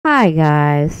Hi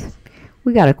guys,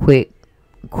 we got a quick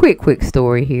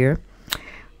story here.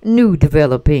 New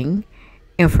developing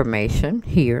information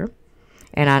here,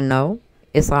 and I know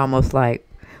it's almost like,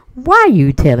 why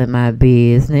you telling my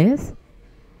business?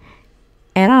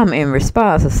 And I'm in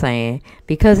response to saying,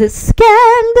 because it's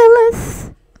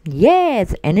scandalous.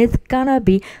 Yes, and it's gonna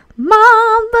be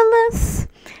marvelous.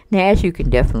 Now, as you can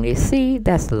definitely see,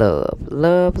 that's love,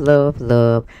 love, love,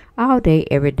 love, all day,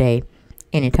 every day,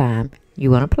 anytime you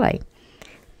want to play.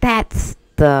 That's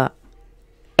the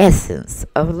essence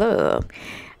of love.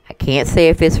 I can't say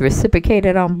if it's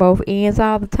reciprocated on both ends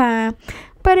all the time,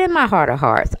 but in my heart of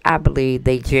hearts, I believe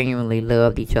they genuinely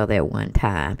loved each other at one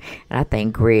time. And I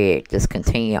think Greg just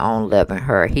continued on loving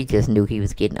her. He just knew he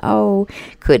was getting old,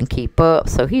 couldn't keep up,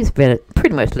 so he's been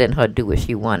pretty much letting her do what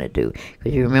she wanted to do.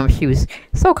 Because you remember, she was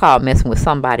so-called messing with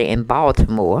somebody in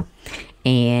Baltimore,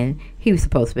 and he was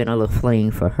supposed to be in a little fling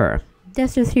for her.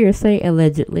 That's just hearsay,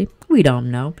 allegedly. We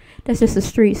don't know. That's just the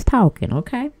streets talking,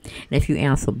 okay? And if you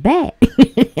answer back,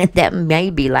 that may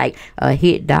be like a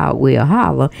hit dog will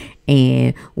holler,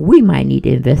 and we might need to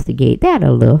investigate that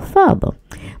a little further.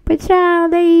 But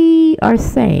child, they are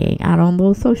saying out on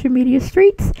those social media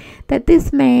streets that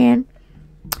this man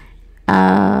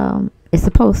is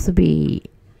supposed to be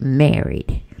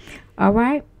married. All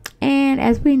right? And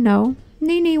as we know,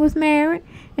 Nene was married,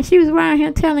 and she was around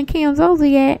here telling Kim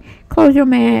Zolciak,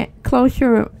 close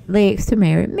your legs to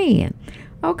married men.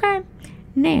 Okay?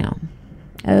 Now,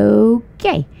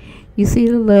 okay. You see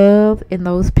the love in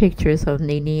those pictures of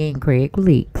Nene and Greg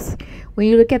Leakes. When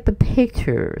you look at the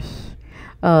pictures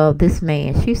of this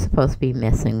man she's supposed to be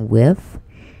messing with,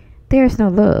 there's no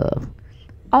love.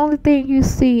 Only thing you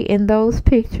see in those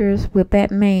pictures with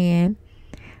that man,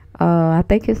 I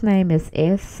think his name is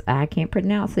S. I can't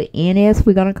pronounce it. NS,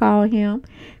 we're going to call him.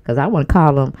 Because I want to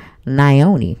call him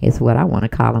Naomi is what I want to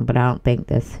call him. But I don't think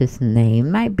that's his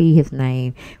name. Might be his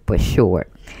name for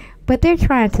short. But they're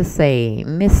trying to say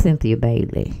Miss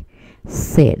CynthiaBailey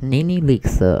set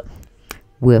NeneLeakes up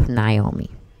with Naomi.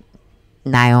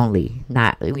 Y'all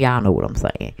know what I'm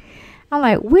saying. I'm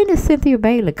like, when did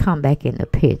CynthiaBailey come back in the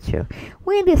picture?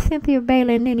 When did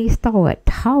CynthiaBailey and Nene start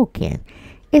talking?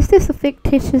 Is this a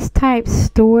fictitious type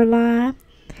storyline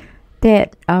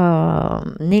that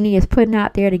Nene is putting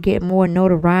out there to get more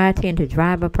notoriety and to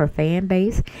drive up her fan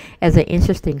base as an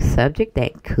interesting subject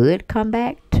that could come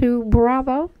back to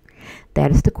Bravo?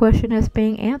 That is the question that's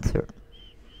being answered.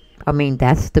 I mean,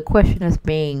 that's the question that's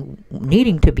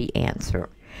needing to be answered,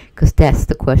 because that's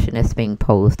the question that's being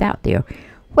posed out there.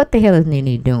 What the hell is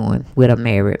Nene doing with a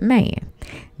married man?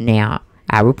 Now,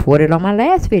 I reported on my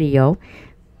last video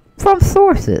from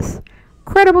sources,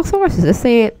 credible sources, that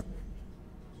said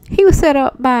he was set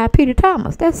up by Peter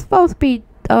Thomas. That's supposed to be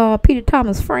Peter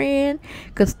Thomas' friend,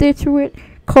 constituent,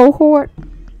 cohort.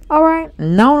 All right,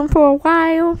 known him for a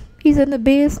while. He's in the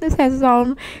business, has his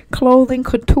own clothing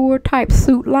couture type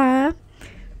suit line,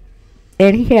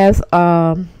 and he has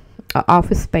an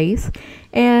office space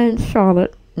in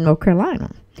Charlotte, North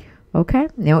Carolina. Okay,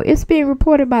 now it's being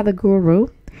reported by the Guru,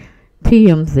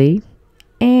 TMZ,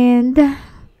 and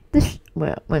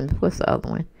what's the other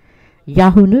one?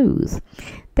 Yahoo News.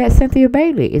 That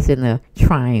CynthiaBailey is in the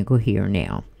triangle here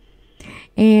now.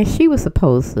 And she was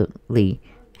supposedly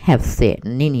have set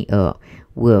Nene up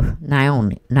with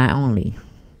Naomi,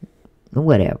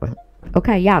 whatever.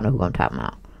 Okay, y'all know who I'm talking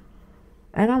about.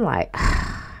 And I'm like,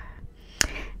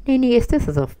 Nene, this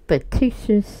is a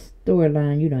fictitious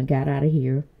storyline you done got out of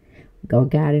here.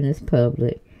 Got in this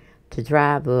public to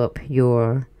drive up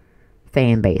your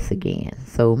fan base again.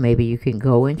 So maybe you can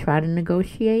go and try to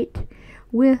negotiate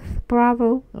with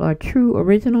Bravo or True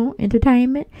Original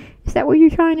Entertainment. Is that what you're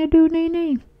trying to do,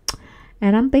 Nene?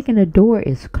 And I'm thinking the door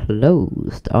is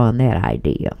closed on that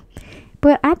idea.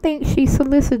 But I think she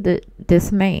solicited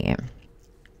this man.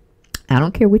 I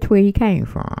don't care which way he came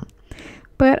from,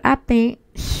 but I think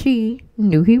she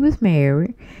knew he was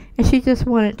married, and she just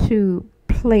wanted to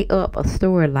play up a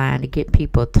storyline to get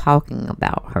people talking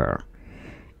about her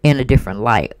in a different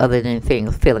light, other than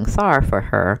feeling sorry for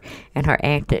her and her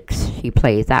antics she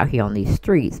plays out here on these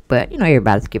streets. But, you know,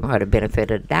 everybody's giving her the benefit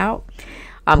of the doubt.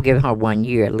 I'm giving her 1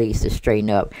 year at least to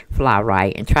straighten up, fly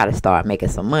right, and try to start making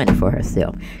some money for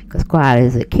herself. Because quiet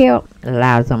as it kept,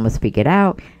 loud as I'm going to speak it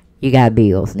out, you got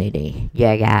bills, Nene.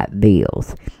 You got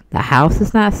bills. The house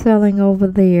is not selling over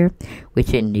there,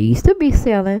 which it needs to be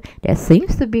selling. That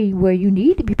seems to be where you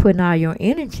need to be putting all your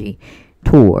energy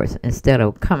towards, instead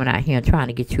of coming out here and trying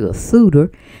to get you a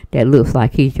suitor that looks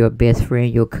like he's your best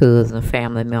friend, your cousin,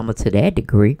 family member to that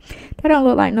degree. That don't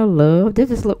look like no love. They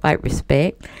just look like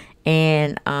respect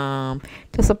and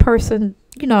just a person,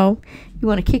 you know, you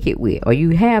want to kick it with, or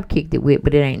you have kicked it with,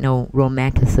 but it ain't no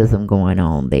romanticism going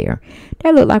on there.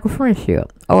 That look like a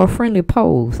friendship or a friendly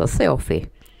pose, a selfie.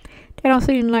 They don't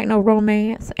seem like no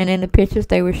romance. And in the pictures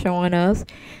they were showing us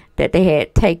that they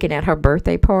had taken at her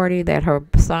birthday party, that her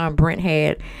son Brent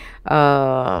had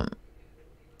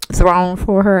thrown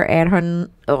for her at her,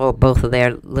 both of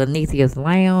their Lenithia's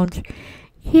lounge.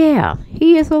 Yeah,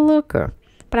 he is a looker,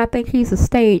 but I think he's a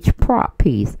stage prop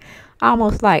piece.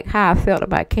 Almost like how I felt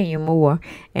about Kenyamoore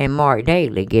and Mark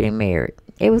Daly getting married.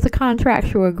 It was a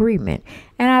contractual agreement,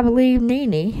 and I believe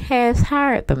Nene has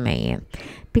hired the man.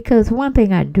 Because one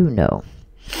thing I do know,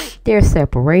 there's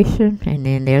separation and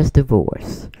then there's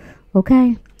divorce.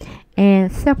 Okay?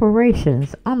 And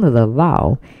separations under the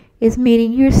law is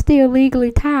meaning you're still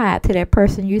legally tied to that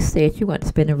person you said you want to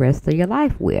spend the rest of your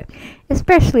life with.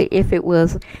 Especially if it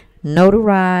was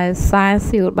notarized, signed,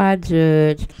 sealed by a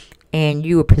judge, and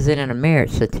you were presenting a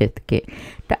marriage certificate.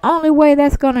 The only way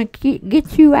that's going to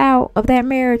get you out of that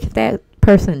marriage if that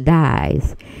person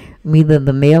dies. Either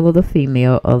the male or the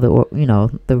female or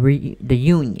the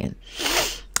union.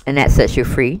 And that sets you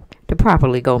free to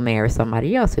properly go marry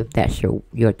somebody else if that's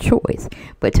your choice.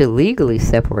 But to legally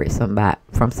separate somebody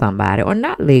from somebody or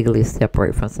not legally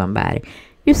separate from somebody,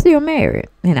 you're still married.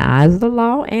 In the eyes of the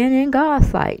law and in God's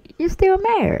sight, you're still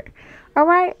married. All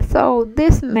right? So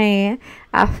this man,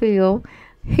 I feel,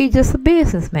 he's just a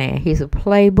businessman. He's a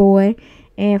playboy.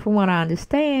 And from what I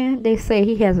understand, they say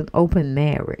he has an open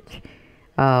marriage.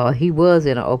 He was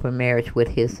in an open marriage with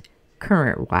his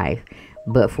current wife.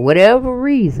 But for whatever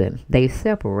reason, they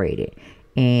separated.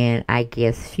 And I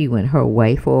guess she went her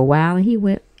way for a while and he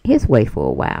went his way for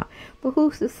a while. But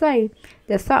who's to say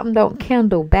that something don't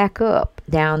kindle back up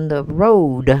down the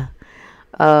road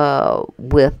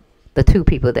with the two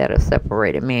people that are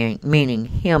separated, meaning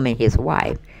him and his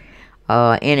wife,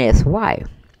 and his wife.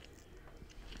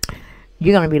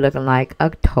 You're going to be looking like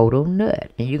a total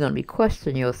nut. And you're going to be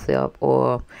questioning yourself,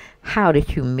 or how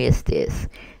did you miss this?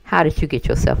 How did you get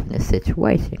yourself in this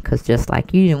situation? Because just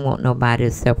like you didn't want nobody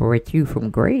to separate you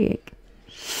from Greg,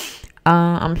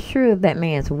 I'm sure that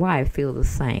man's wife feels the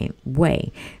same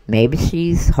way. Maybe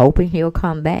she's hoping he'll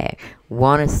come back,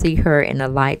 want to see her in the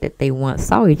light that they once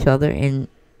saw each other, and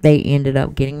they ended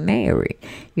up getting married.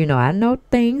 You know, I know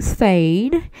things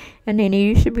fade, and then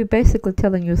you should be basically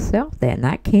telling yourself that,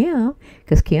 not Kim,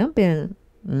 because Kim been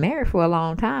married for a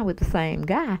long time with the same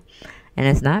guy, and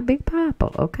it's not Big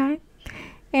Papa, okay?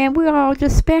 And we're all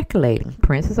just speculating.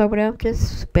 Princess over there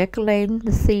just speculating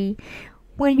to see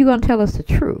when you're going to tell us the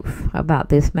truth about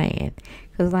this man.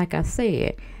 Because like I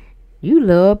said, you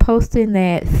love posting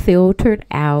that filtered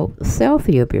out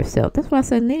selfie of yourself. That's why I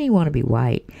said Nene want to be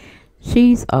white.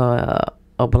 She's a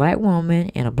black woman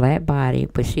in a black body,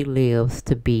 but she lives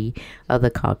to be of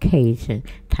the Caucasian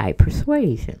type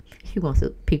persuasion. She wants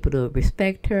people to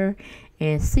respect her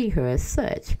and see her as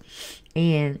such.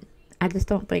 And I just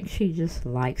don't think she just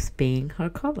likes being her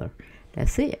color.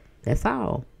 That's it. That's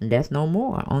all. And that's no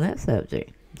more on that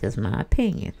subject. Just my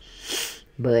opinion.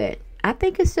 But I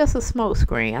think it's just a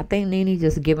smokescreen. I think Nene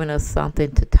just giving us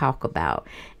something to talk about,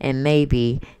 and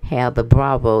maybe have the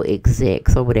Bravo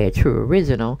execs over there, True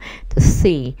Original, to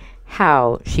see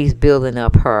how she's building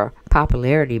up her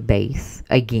popularity base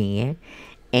again.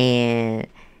 And,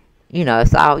 you know,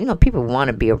 it's all, you know, people want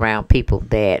to be around people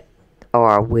that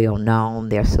are well known.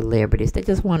 They're celebrities. They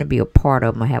just want to be a part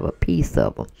of them or have a piece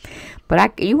of them. But I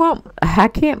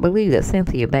can't believe that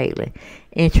Cynthiabailey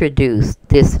introduced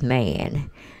this man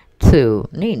to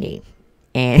Nene.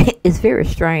 And it's very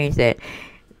strange that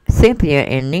Cynthia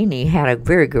and Nene had a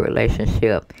very good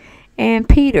relationship, and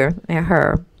Peter and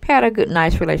her had a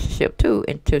nice relationship too,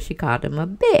 until she called him a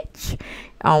bitch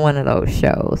on one of those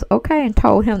shows, okay, and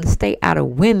told him to stay out of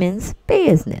women's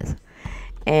business.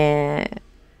 And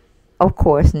of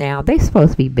course now they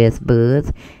supposed to be best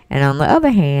buds, and on the other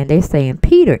hand they saying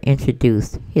Peter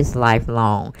introduced his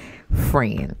lifelong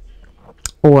friend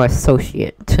or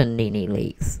associate to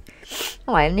NeneLeakes.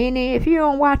 I'm like, Nene, if you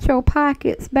don't watch your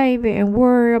pockets, baby, and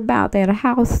worry about that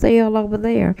house sale over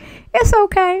there, it's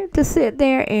okay to sit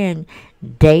there and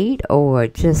date or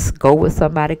just go with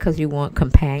somebody because you want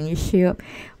companionship.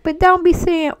 But don't be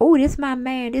saying, oh, this my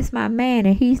man,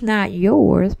 and he's not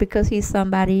yours because he's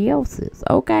somebody else's,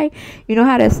 okay? You know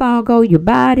how that song go, your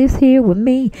body's here with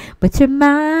me, but your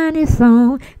mind is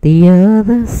on the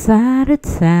other side of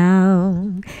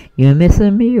town. You're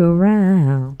missing me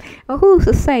around. Well, who's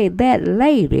to say that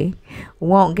lady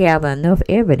won't gather enough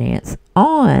evidence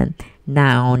on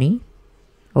Naomi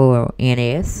or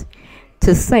NS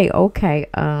to say, okay,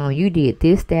 you did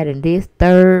this, that, and this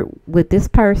third with this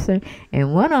person,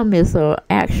 and one of them is a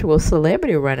actual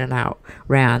celebrity running out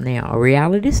around now, a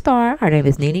reality star. Her name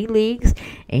is NeneLeakes,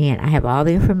 and I have all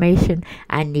the information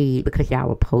I need because y'all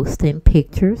were posting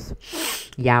pictures,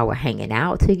 y'all were hanging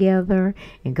out together,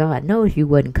 and God knows you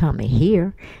wasn't coming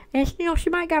here. And you know,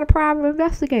 she might got a private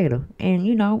investigator, and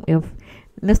you know, if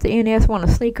Mr. NS want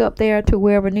to sneak up there to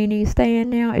wherever Nene's staying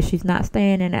now, if she's not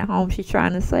staying in that home she's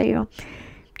trying to sell,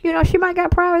 you know, she might got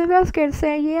private investigators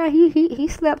saying, yeah, he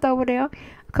slept over there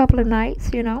a couple of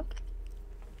nights, you know.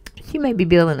 She may be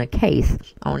building a case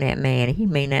on that man, and he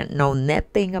may not know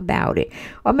nothing about it.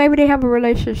 Or maybe they have a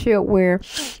relationship where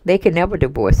they can never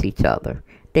divorce each other.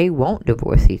 They won't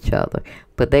divorce each other,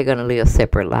 but they're going to live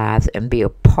separate lives and be a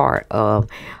part of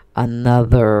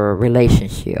another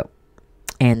relationship.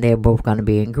 And they're both going to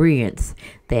be ingredients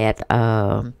that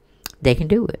they can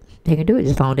do it. They can do it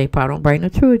just as long as they probably don't bring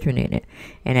the children in it.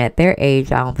 And at their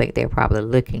age, I don't think they're probably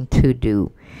looking to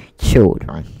do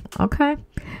children. Okay?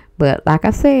 But like I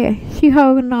said, she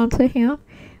holding on to him.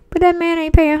 But that man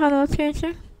ain't paying her no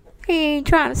attention. He ain't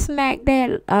trying to smack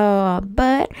that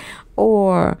butt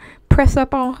or press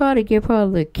up on her to give her a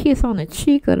little kiss on the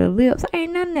cheek or the lips.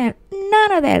 Ain't none of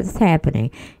that is happening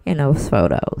in those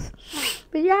photos.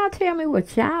 But y'all tell me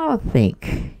what y'all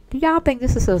think. Do y'all think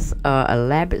this is a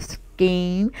elaborate scheme?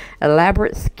 An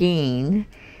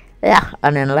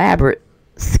elaborate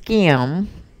scheme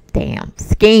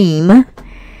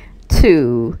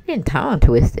to, getting tongue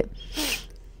twisted,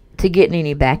 to get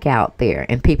Nene back out there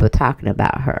and people talking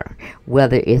about her.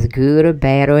 Whether it's good or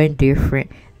bad or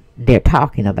indifferent, they're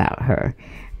talking about her.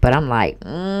 But I'm like,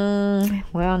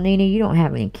 well, Nene, you don't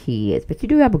have any kids, but you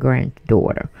do have a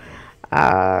granddaughter.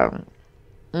 That's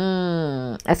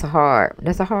a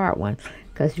hard one,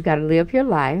 because you got to live your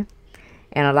life,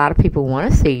 and a lot of people want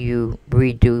to see you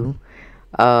redo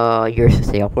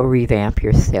yourself or revamp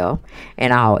yourself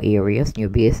in all areas, your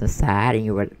business side and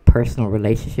your personal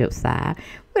relationship side.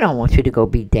 We don't want you to go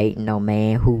be dating no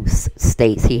man who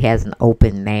states he has an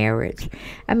open marriage.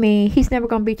 I mean, he's never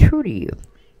going to be true to you.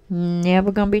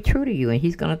 Never going to be true to you. And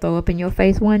he's going to throw up in your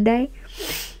face one day.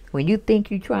 When you think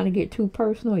you're trying to get too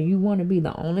personal, you want to be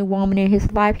the only woman in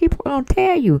his life, he's going to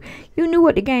tell you. You knew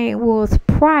what the game was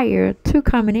prior to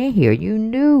coming in here. You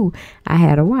knew I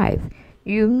had a wife.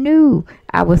 You knew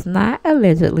I was not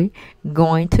allegedly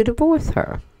going to divorce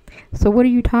her. So what are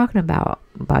you talking about?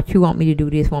 About you want me to do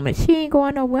this woman? She ain't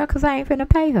going nowhere because I ain't finna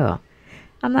pay her.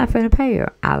 I'm not finna pay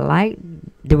her. I like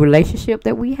the relationship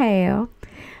that we have.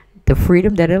 The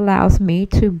freedom that allows me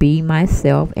to be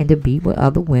myself and to be with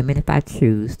other women if I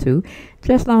choose to.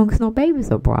 Just as long as no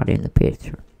babies are brought in the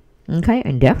picture. Okay?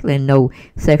 And definitely no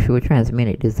sexual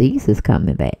transmitted diseases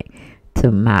coming back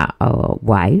to my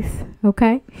wife.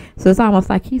 Okay? So it's almost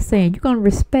like he's saying, you're going to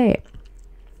respect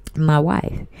my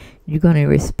wife. You're going to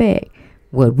respect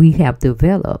what we have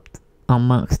developed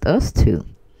amongst us two.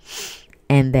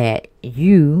 And that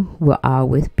you will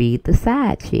always be the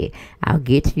side chick. I'll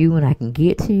get to you when I can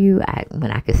get to you.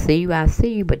 When I can see you, I'll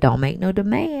see you. But don't make no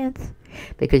demands.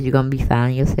 Because you're going to be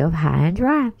finding yourself high and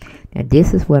dry. Now,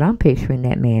 this is what I'm picturing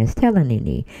that man is telling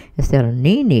Nene. Instead of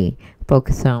Nene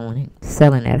focusing on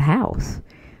selling that house.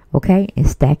 Okay? And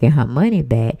stacking her money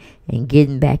back. And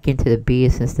getting back into the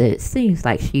business that it seems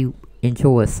like she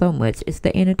enjoys so much. It's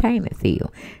the entertainment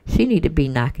field. She need to be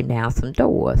knocking down some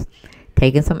doors.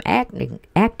 Taking some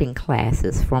acting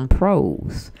classes from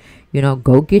pros. You know,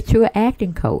 go get you an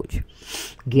acting coach.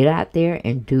 Get out there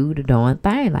and do the darn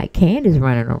thing. Like Candy's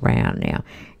running around now.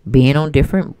 Being on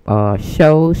different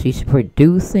shows. She's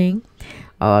producing.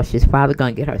 She's probably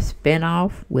going to get her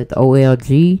spinoff with the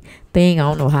OLG thing. I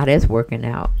don't know how that's working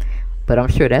out. But I'm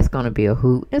sure that's going to be a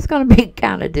hoot. It's going to be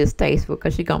kind of distasteful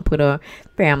because she's going to put her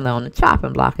family on the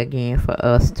chopping block again for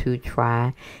us to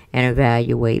try and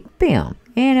evaluate them.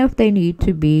 And if they need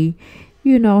to be,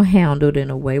 you know, handled in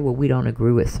a way where we don't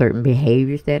agree with certain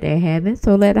behaviors that they're having,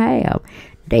 so let her have.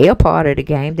 They are part of the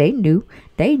game. They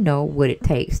know what it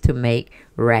takes to make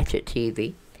ratchet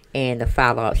TV and the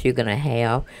follow-ups you're going to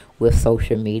have with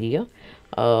social media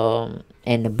and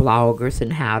the bloggers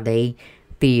and how they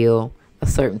feel a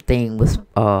certain thing was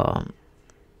a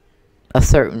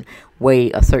certain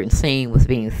way, a certain scene was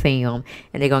being filmed,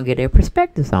 and they're going to get their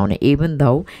perspectives on it. Even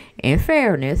though, in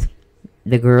fairness,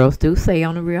 the girls do say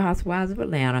on the Real Housewives of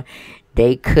Atlanta,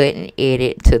 they couldn't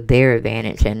edit to their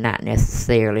advantage and not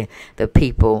necessarily the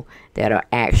people that are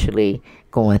actually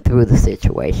going through the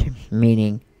situation.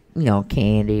 Meaning, you know,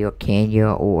 Candy or Kenya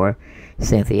or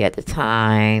Cynthia at the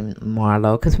time,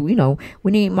 Marlo. Because, you know,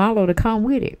 we need Marlo to come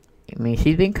with it. I mean,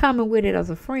 she's been coming with it as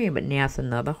a friend, but now it's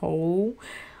another whole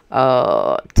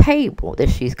table that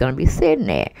she's going to be sitting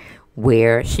at,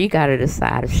 where she got to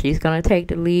decide if she's going to take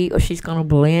the lead or she's going to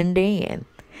blend in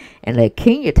and let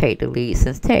Kenya take the lead,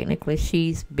 since technically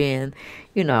she's been,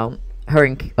 you know, her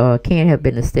and Ken have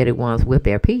been the steady ones with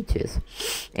their peaches.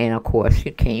 And of course,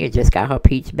 Kenya just got her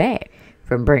peach back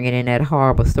from bringing in that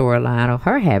horrible storyline of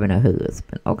her having a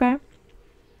husband. Okay.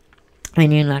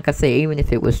 And then, like I said, even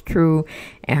if it was true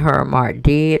and her and Mark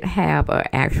did have an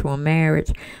actual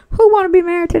marriage, who want to be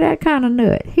married to that kind of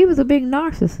nut? He was a big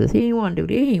narcissist. He didn't want to do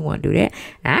this. He didn't want to do that.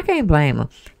 And I can't blame him.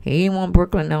 He didn't want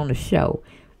Brooklyn on the show.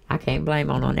 I can't blame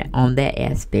him on that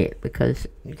aspect, because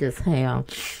you just have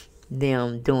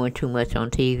them doing too much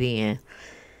on TV, and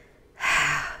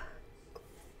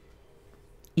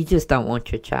you just don't want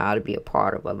your child to be a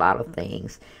part of a lot of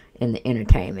things in the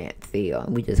entertainment field.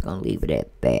 We're just going to leave it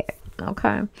at that.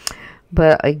 Okay.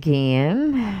 But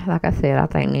again, like I said, I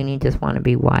think Nene just want to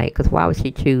be white, because why would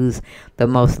she choose the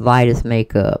most lightest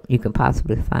makeup you can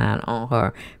possibly find on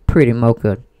her pretty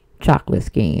mocha chocolate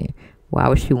skin? Why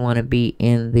would she want to be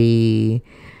in the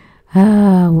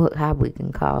how we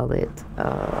can call it,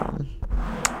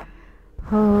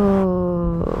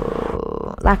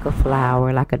 like a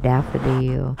flower, like a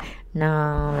daffodil?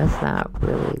 No, that's not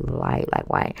really light, like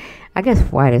white. I guess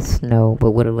white as snow,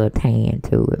 but with a little tan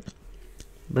to it.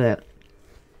 But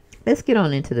let's get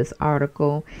on into this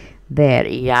article that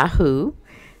Yahoo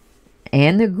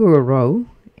and the Guru,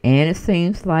 and it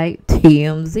seems like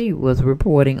TMZ was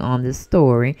reporting on this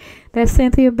story, that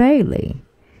Cynthiabailey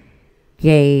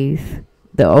gave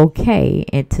the okay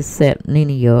and to set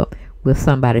Nene up with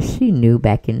somebody she knew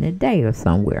back in the day or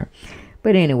somewhere.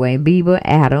 But anyway, Bieber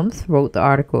Adams wrote the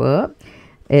article up.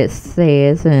 It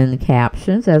says in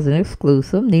captions, as an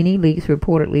exclusive, NeneLeakes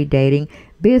reportedly dating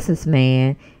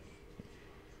businessman,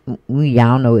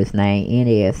 y'all know his name,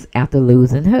 NS, after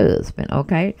losing husband.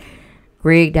 Okay.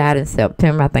 Greg died in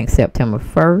September, I think September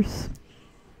 1st.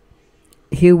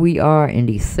 Here we are in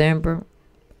December,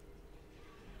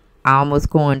 almost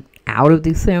going out of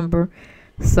December.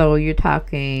 So you're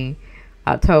talking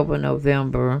October,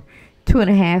 November,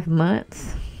 2.5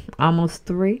 months, almost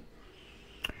 3.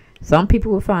 Some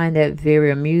people will find that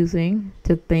very amusing,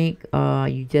 to think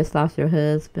you just lost your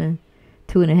husband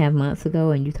 2.5 months ago,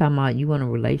 and you talking about you want a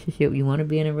relationship, you want to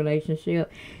be in a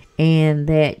relationship, and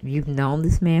that you've known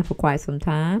this man for quite some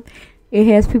time. It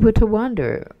has people to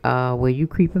wonder, were you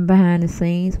creeping behind the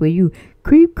scenes? Were you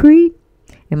creep,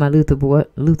 in my Luther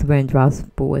Vandross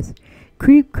voice?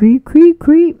 Creep, creep, creep,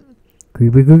 creep.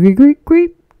 Creepy, creep, creep,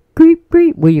 creep, creep,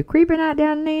 creep. Were you creeping out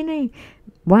down Nene?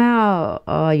 Wow,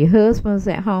 your husband's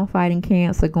at home fighting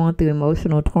cancer, going through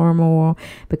emotional turmoil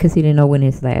because he didn't know when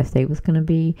his last day was going to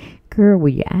be. Girl, were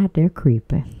you out there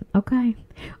creeping? Okay.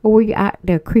 Or were you out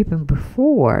there creeping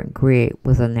before Greg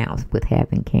was announced with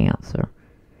having cancer?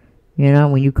 You know,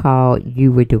 when you called,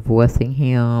 you were divorcing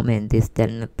him and this, that,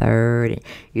 and the third, and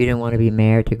you didn't want to be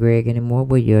married to Greg anymore.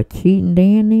 Were you cheating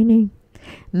then, Nene?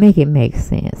 Make it make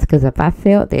sense. Because if I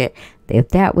felt that, if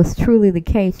that was truly the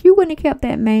case, you wouldn't have kept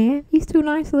that man. He's too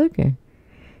nice looking.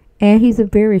 And he's a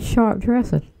very sharp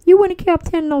dresser. You wouldn't have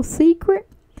kept him no secret.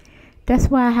 That's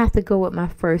why I have to go with my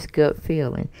first gut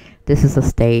feeling. This is a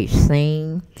stage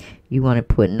scene. You want to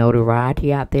put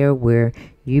notoriety out there where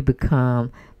you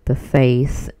become the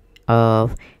face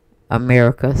of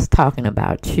America's talking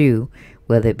about you,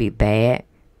 whether it be bad,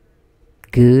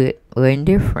 good, or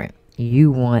indifferent.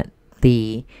 You want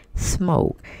the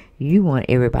smoke. You want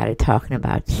everybody talking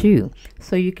about you,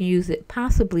 so you can use it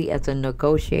possibly as a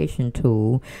negotiation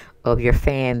tool of your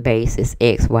fan base is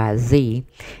XYZ,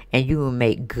 and you will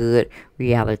make good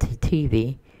reality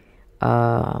TV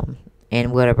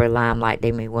and whatever limelight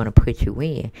they may want to put you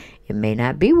in. It may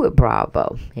not be with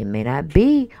Bravo. It may not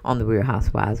be on the Real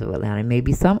Housewives of Atlanta. It may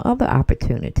be some other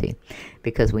opportunity,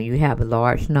 because when you have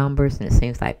large numbers and it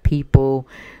seems like people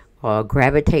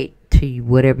gravitate to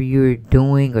whatever you're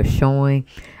doing or showing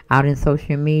out in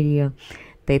social media,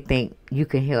 they think you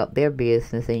can help their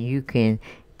business and you can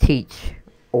teach,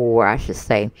 or I should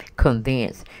say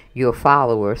convince your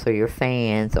followers or your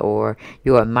fans or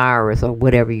your admirers or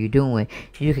whatever you're doing.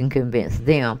 You can convince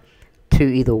them to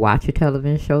either watch a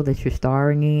television show that you're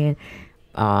starring in.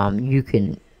 You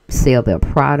can sell their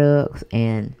products,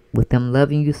 and with them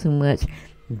loving you so much,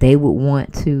 they would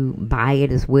want to buy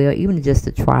it as well, even just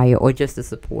to try it or just to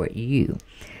support you.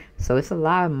 So it's a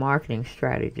lot of marketing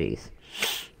strategies.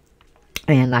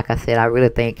 And like I said, I really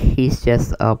think he's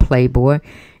just a playboy.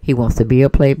 He wants to be a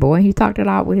playboy. He talked it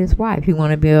out with his wife. He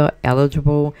wanted to be an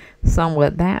eligible,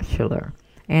 somewhat bachelor.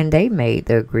 And they made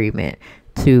the agreement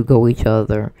to go each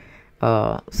other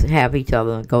have each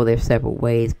other go their separate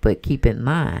ways. But keep in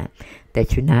mind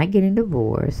that you're not getting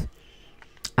divorced.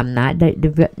 I'm not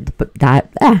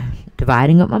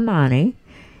dividing up my money in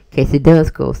case it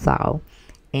does go south.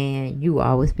 And you will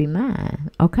always be mine,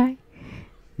 okay?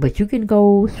 But you can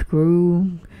go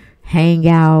screw, hang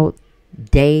out,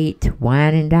 date,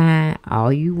 wine and dine,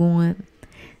 all you want.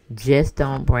 Just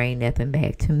don't bring nothing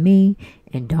back to me,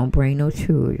 and don't bring no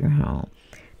children home.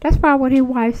 That's probably what his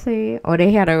wife said, or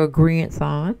they had an agreement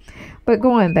on. But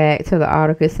going back to the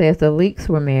article, it says the Leakes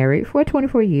were married for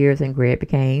 24 years, and Greg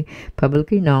became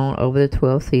publicly known over the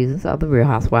 12 seasons of The Real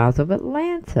Housewives of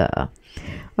Atlanta.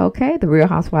 Okay, The Real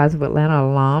Housewives of Atlanta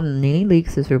alum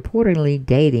NeneLeakes is reportedly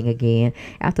dating again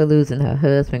after losing her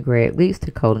husband Greg Leakes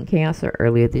to colon cancer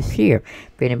earlier this year.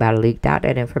 If anybody leaked out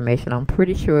that information, I'm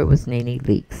pretty sure it was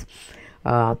NeneLeakes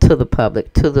to the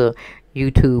public, to the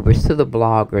YouTubers, to the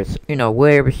bloggers, you know,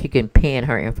 wherever she can pin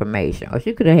her information. Or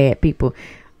she could have had people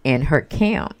in her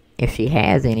camp, if she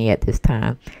has any at this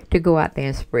time, to go out there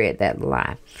and spread that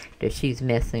lie that she's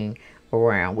messing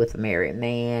around with a married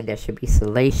man. That should be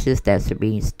salacious, that should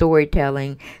be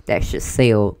storytelling, that should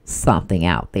sell something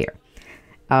out there.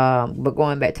 But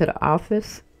going back to the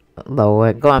office,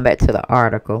 Lord, going back to the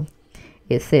article,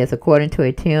 it says, according to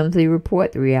a TMZ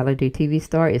report, the reality TV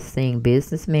star is seeing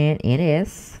businessman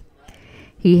NS.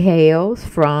 He hails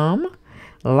from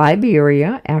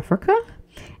Liberia, Africa,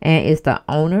 and is the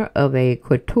owner of a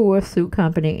couture suit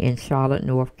company in Charlotte,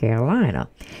 North Carolina.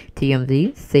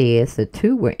 TMZ says the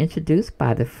two were introduced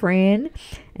by the friend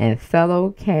and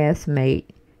fellow castmate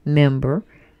member,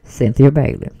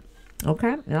 Cynthiabailey.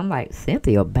 Okay, and I'm like,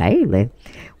 Cynthiabailey?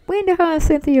 When did her and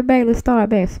Cynthiabailey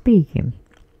start back speaking?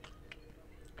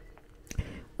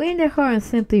 When did her and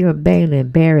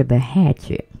Cynthiabailey bury the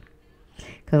hatchet?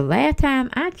 Because last time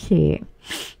I checked,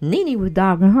 Nene was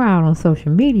dogging her out on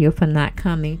social media for not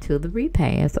coming to the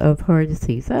repast of her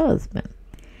deceased husband.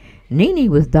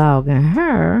 Nene was dogging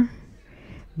her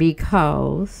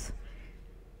because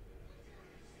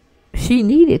she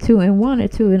needed to and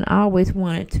wanted to and always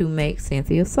wanted to make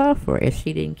Cynthia suffer if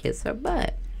she didn't kiss her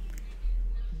butt.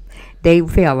 They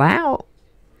fell out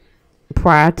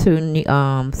prior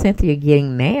to Cynthia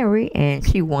getting married, and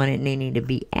she wanted Nene to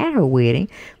be at her wedding,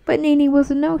 but Nene was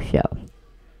a no-show.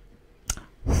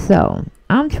 So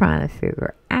I'm trying to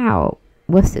figure out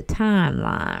what's the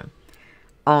timeline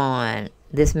on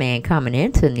this man coming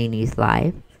into Nene's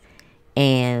life,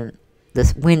 and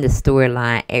when the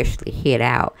storyline actually hit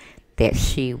out that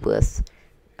she was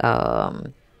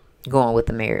going with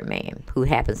a married man who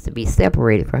happens to be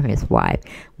separated from his wife,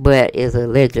 but is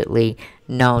allegedly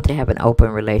known to have an open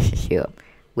relationship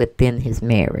within his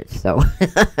marriage. So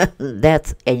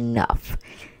that's enough.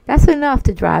 That's enough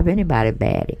to drive anybody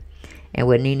batty. And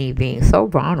with Nene being so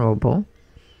vulnerable,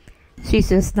 she's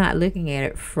just not looking at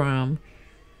it from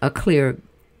a clear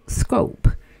scope.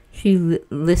 She's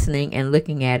listening and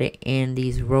looking at it in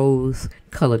these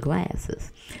rose-colored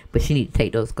glasses. But she needs to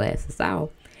take those glasses off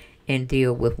and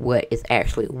deal with what is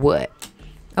actually what.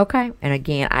 Okay? And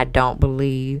again, I don't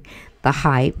believe the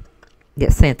hype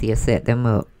that Cynthia set them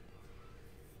up.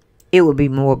 It would be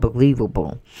more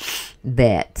believable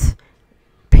that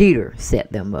Peter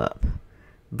set them up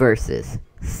versus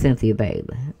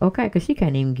Cynthiabailey. Okay? Because she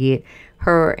can't even get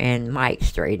her and Mike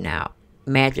straightened out.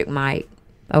 Magic Mike.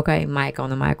 Okay? Mike on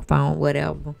the microphone,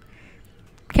 whatever.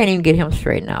 Can't even get him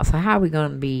straightened out. So how are we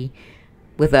going to be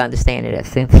with the understanding that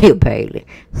Cynthiabailey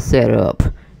set up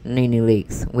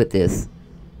NeneLeakes with this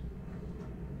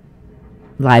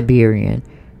Liberian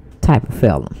type of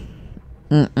fella?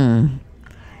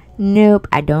 Nope,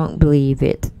 I don't believe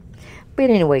it. But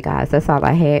anyway, guys, that's all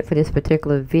I had for this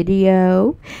particular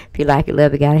video. If you like it,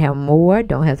 love it, gotta have more,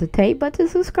 don't hesitate but to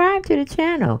subscribe to the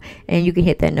channel. And you can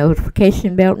hit that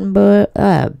notification bell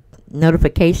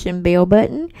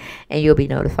button, and you'll be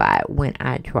notified when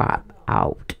I drop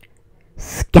out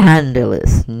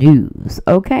scandalous news,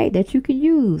 okay, that you can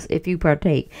use if you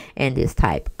partake in this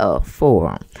type of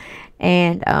forum.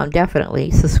 And definitely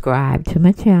subscribe to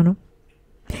my channel.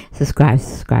 Subscribe.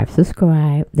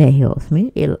 That helps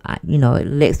me. It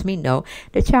lets me know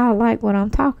that y'all like what I'm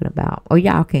talking about, or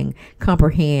y'all can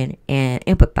comprehend and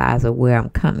empathize with where I'm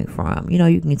coming from.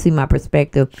 You can see my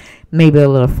perspective maybe a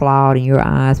little flawed in your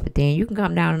eyes, but then you can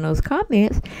come down in those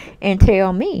comments and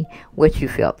tell me what you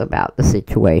felt about the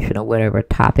situation or whatever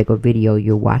topic or video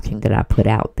you're watching that I put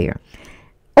out there.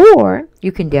 Or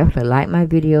you can definitely like my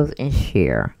videos and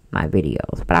share my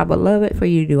videos. But I would love it for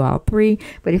you to do all three.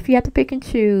 But if you have to pick and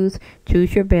choose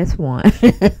your best one.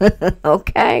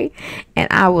 Okay? And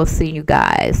I will see you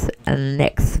guys in the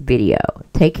next video.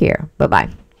 Take care. Bye-bye.